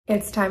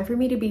It's time for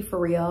me to be for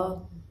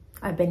real.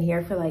 I've been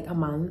here for like a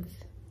month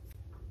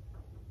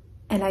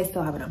and I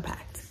still haven't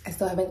unpacked. I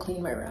still haven't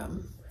cleaned my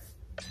room.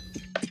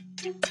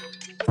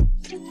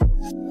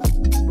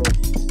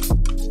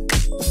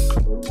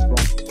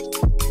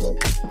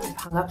 I've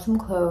hung up some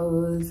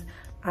clothes.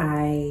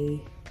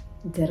 I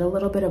did a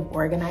little bit of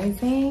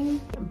organizing,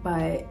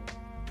 but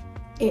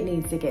it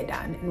needs to get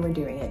done and we're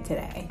doing it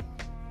today.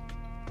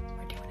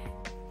 We're doing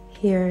it.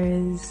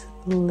 Here's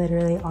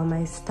literally all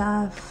my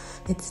stuff.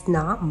 It's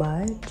not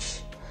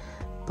much,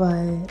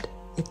 but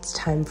it's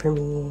time for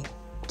me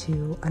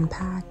to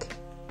unpack,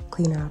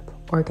 clean up,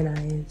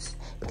 organize,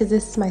 because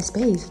this is my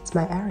space, it's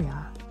my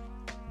area.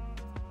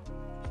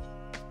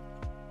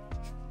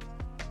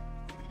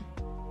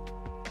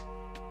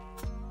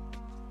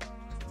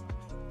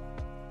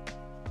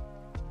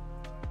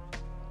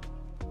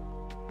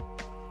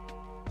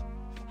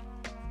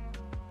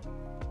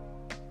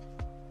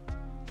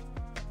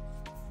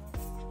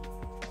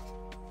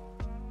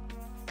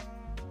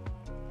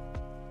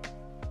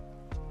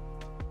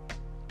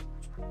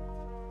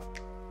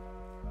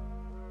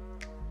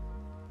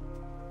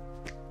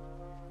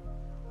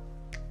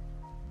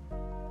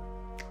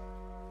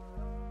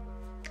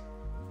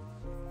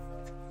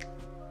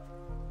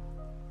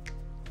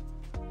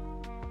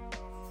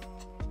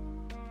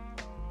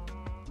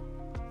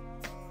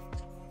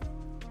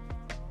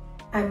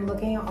 I'm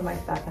looking at all my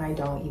stuff and I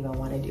don't even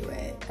want to do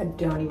it. I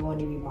don't even want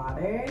to be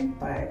bothered,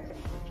 but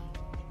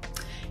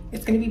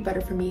it's gonna be better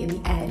for me in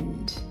the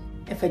end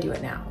if I do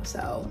it now.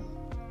 So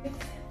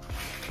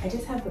I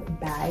just have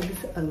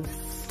bags of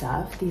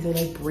stuff. These are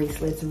like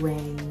bracelets,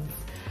 rings.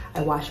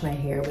 I wash my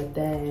hair with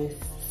this,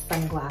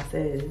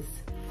 sunglasses.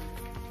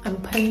 I'm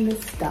putting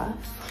this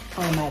stuff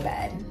on my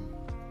bed.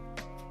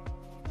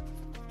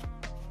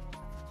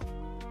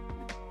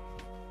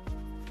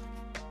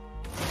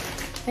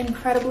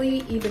 Incredibly,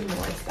 even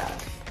more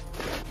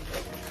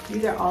stuff.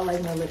 These are all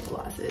like my lip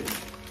glosses.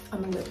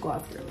 I'm a lip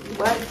gloss girly.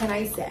 What can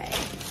I say?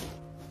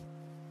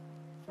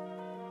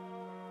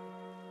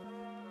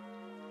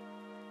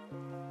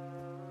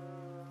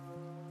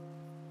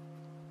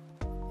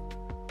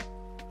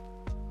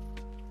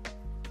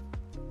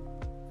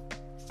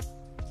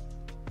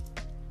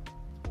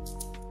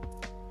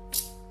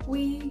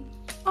 We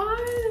are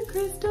the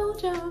crystal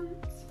gems.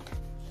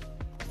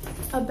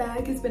 A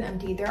bag has been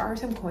emptied. There are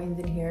some coins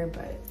in here,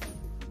 but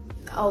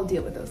I'll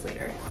deal with those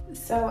later.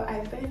 So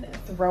I've been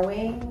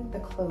throwing the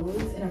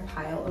clothes in a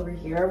pile over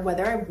here.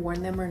 Whether I've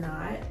worn them or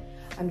not,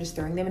 I'm just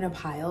throwing them in a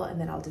pile and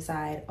then I'll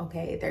decide,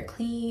 okay, they're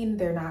clean,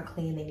 they're not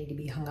clean, they need to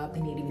be hung up,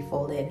 they need to be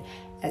folded,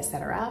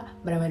 etc.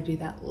 But I'm gonna do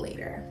that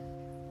later.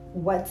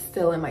 What's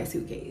still in my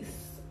suitcase?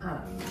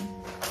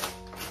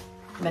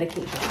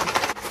 Medication.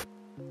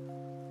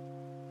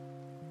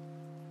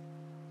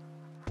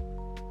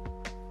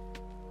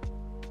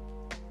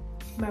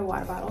 My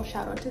water bottle,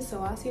 shout out to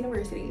SOAS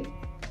University.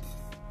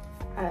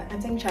 I'm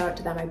saying shout out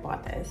to them, I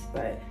bought this,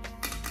 but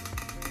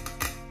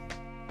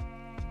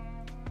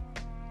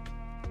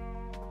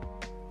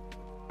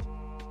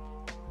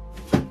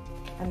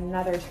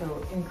another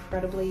tote,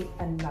 incredibly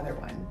another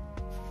one.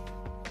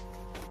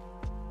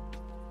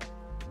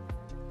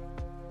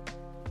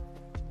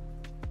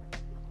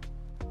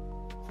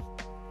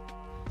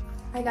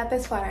 I got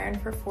this flat iron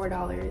for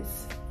 $4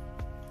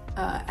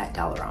 at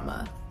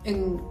Dollarama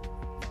in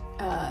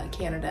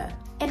Canada,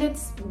 and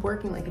it's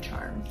working like a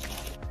charm.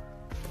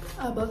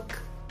 A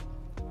book,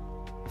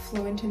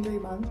 fluent in 3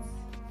 months.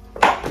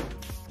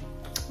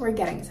 We're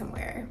getting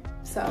somewhere.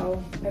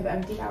 So I've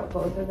emptied out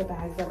both of the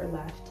bags that were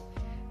left.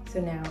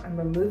 So now I'm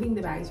removing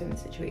the bags from the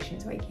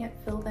situation so I can't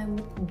fill them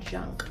with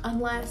junk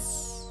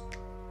unless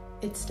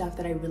it's stuff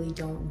that I really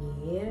don't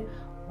need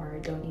or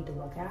don't need to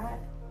look at,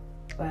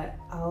 but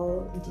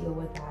I'll deal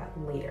with that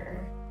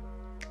later.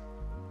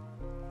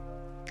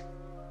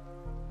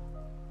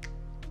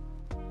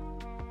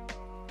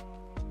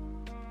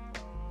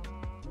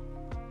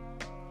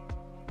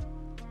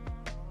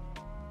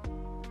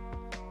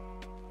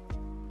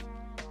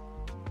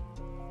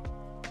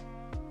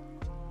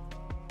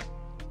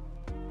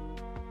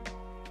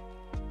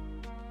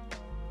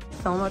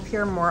 Film up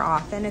here more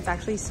often. It's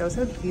actually so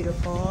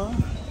beautiful.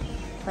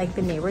 Like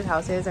the neighbors'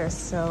 houses are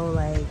so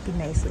like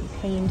nicely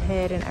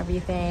painted and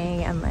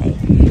everything, and like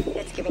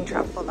it's giving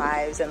tropical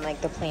vibes, and like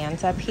the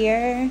plants up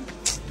here,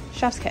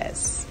 chef's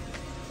kiss.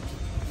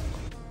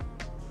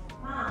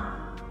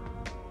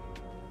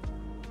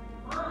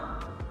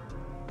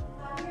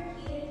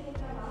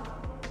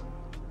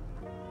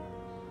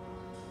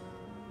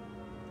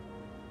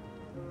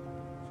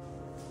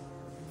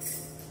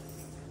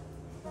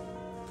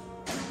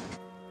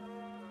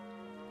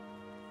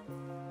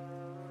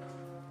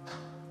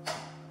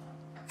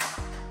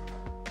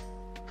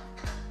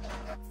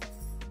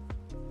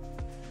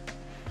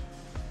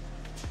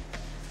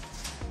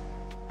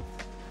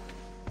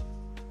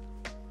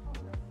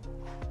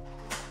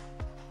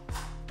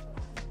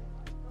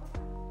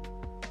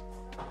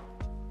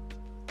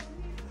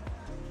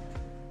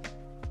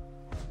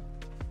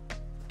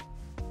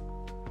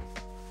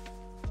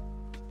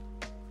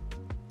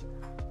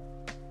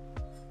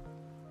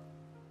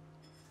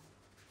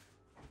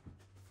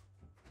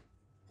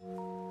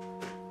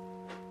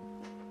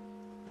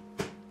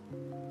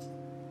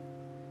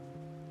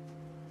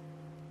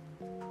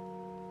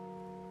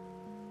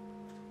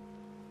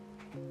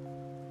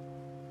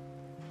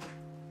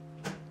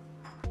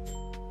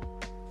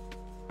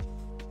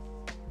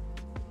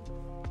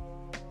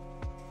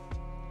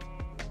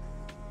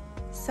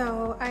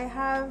 So I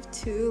have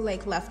two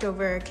like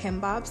leftover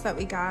kimbops that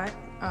we got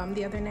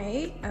the other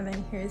night, and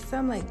then here's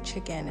some like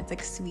chicken. It's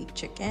like sweet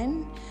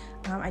chicken.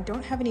 I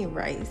don't have any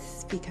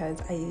rice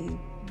because I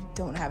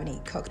don't have any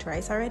cooked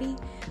rice already.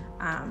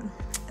 And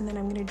then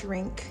I'm gonna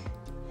drink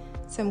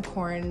some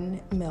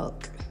corn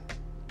milk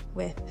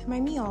with my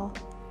meal.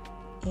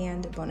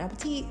 And bon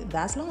appetit,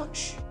 that's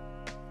lunch.